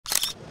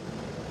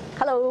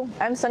Hello,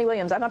 I'm Sunita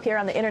Williams. I'm up here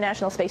on the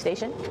International Space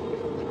Station.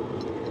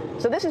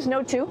 So this is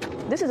Node 2.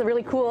 This is a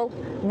really cool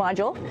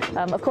module.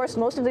 Of course,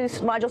 most of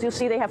these modules you'll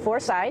see they have 4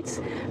 sides,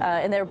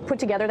 and they're put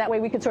together. That way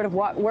we can sort of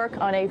work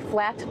on a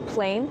flat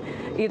plane,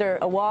 either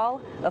a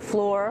wall, a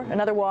floor,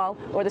 another wall,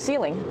 or the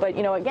ceiling. But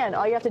you know, again,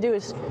 all you have to do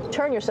is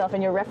turn yourself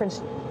and your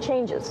reference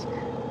changes.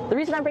 The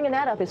reason I'm bringing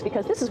that up is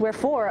because this is where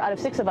 4 out of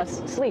 6 of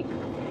us sleep.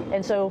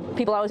 And so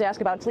people always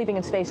ask about sleeping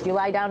in space. Do you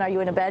lie down? Are you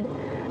in a bed?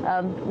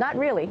 Not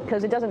really,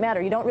 because it doesn't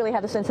matter. You don't really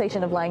have the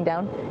sensation of lying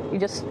down. You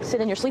just sit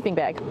in your sleeping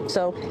bag.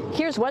 So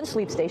here's one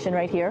sleep station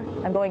right here.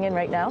 I'm going in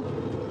right now.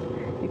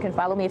 You can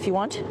follow me if you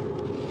want.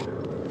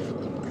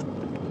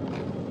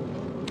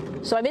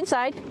 So I'm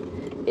inside.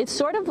 It's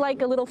sort of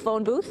like a little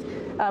phone booth,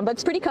 but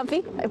it's pretty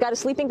comfy. I've got a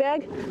sleeping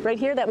bag right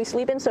here that we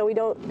sleep in, so we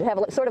don't have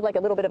sort of like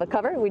a little bit of a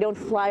cover. We don't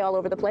fly all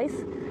over the place.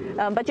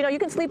 But you know, you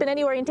can sleep in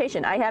any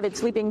orientation. I have it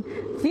sleeping,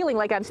 feeling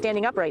like I'm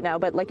standing up right now,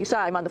 but like you saw,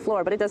 I'm on the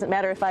floor. But it doesn't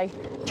matter if I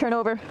turn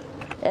over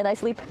and I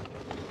sleep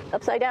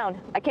upside down.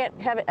 I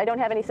don't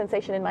have any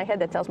sensation in my head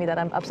that tells me that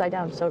I'm upside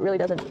down, so it really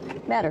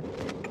doesn't matter.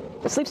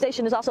 The sleep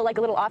station is also like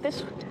a little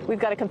office. We've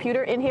got a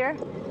computer in here.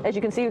 As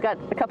you can see, we've got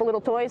a couple little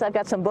toys. I've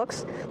got some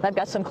books. I've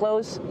got some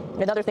clothes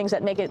and other things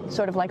that make it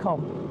sort of like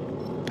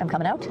home. I'm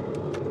coming out.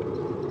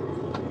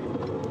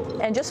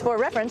 And just for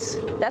reference,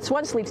 that's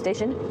one sleep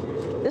station.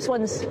 This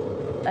one's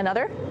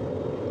another,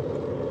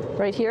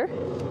 right here.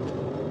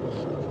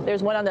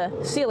 There's one on the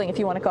ceiling, if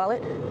you want to call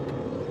it,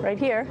 right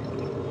here.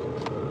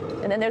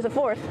 And then there's a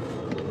 4th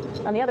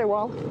on the other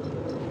wall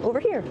over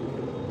here.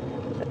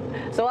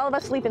 So all of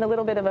us sleep in a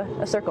little bit of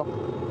a circle.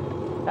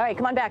 All right,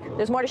 come on back.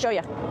 There's more to show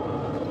you.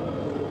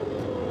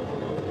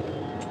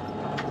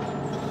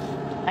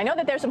 I know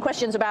that there's some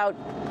questions about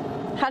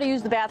how to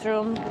use the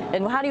bathroom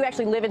and how do you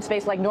actually live in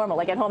space like normal,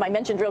 like at home. I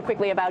mentioned real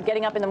quickly about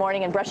getting up in the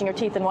morning and brushing your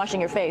teeth and washing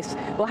your face.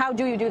 Well, how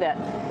do you do that?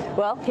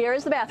 Well, here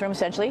is the bathroom,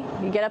 essentially.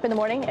 You get up in the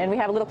morning and we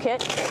have a little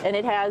kit, and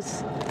it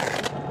has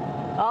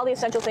all the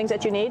essential things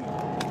that you need,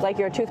 like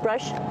your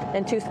toothbrush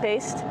and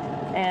toothpaste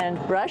and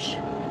brush.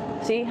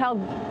 See how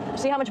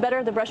much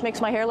better the brush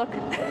makes my hair look?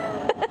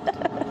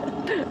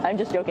 I'm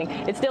just joking.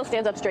 It still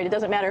stands up straight. It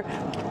doesn't matter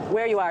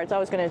where you are. It's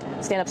always going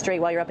to stand up straight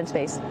while you're up in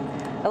space.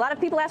 A lot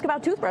of people ask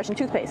about toothbrush and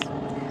toothpaste.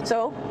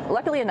 So,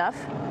 luckily enough,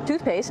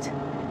 toothpaste,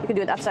 you can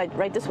do it upside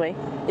right this way,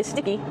 is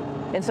sticky,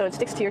 and so it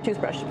sticks to your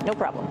toothbrush, no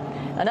problem.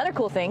 Another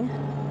cool thing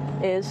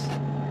is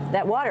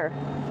that water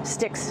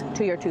sticks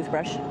to your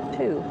toothbrush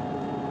too.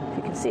 If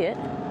you can see it,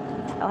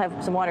 I'll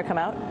have some water come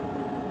out.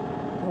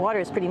 The water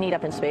is pretty neat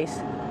up in space.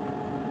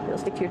 It'll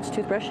stick to your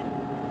toothbrush,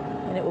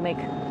 and it will make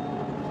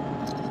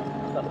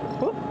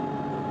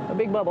a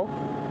big bubble,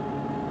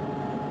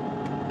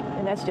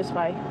 and that's just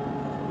by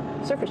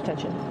surface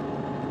tension.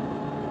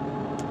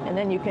 And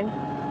then you can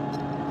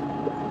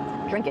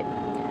drink it.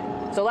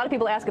 So a lot of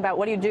people ask about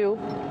what do you do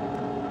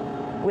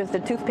with the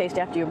toothpaste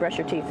after you brush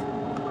your teeth.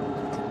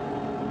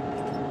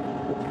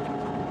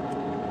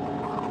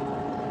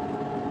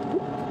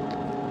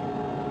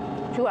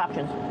 Two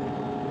options.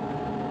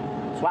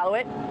 Swallow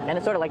it, and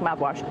it's sort of like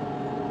mouthwash,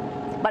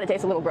 but it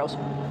tastes a little gross.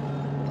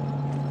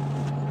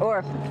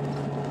 Or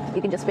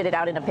you can just spit it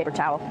out in a paper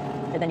towel,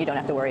 and then you don't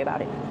have to worry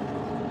about it.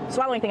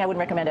 Swallowing thing I wouldn't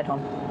recommend at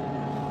home.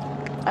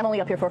 I'm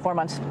only up here for 4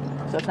 months,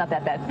 so it's not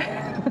that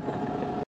bad.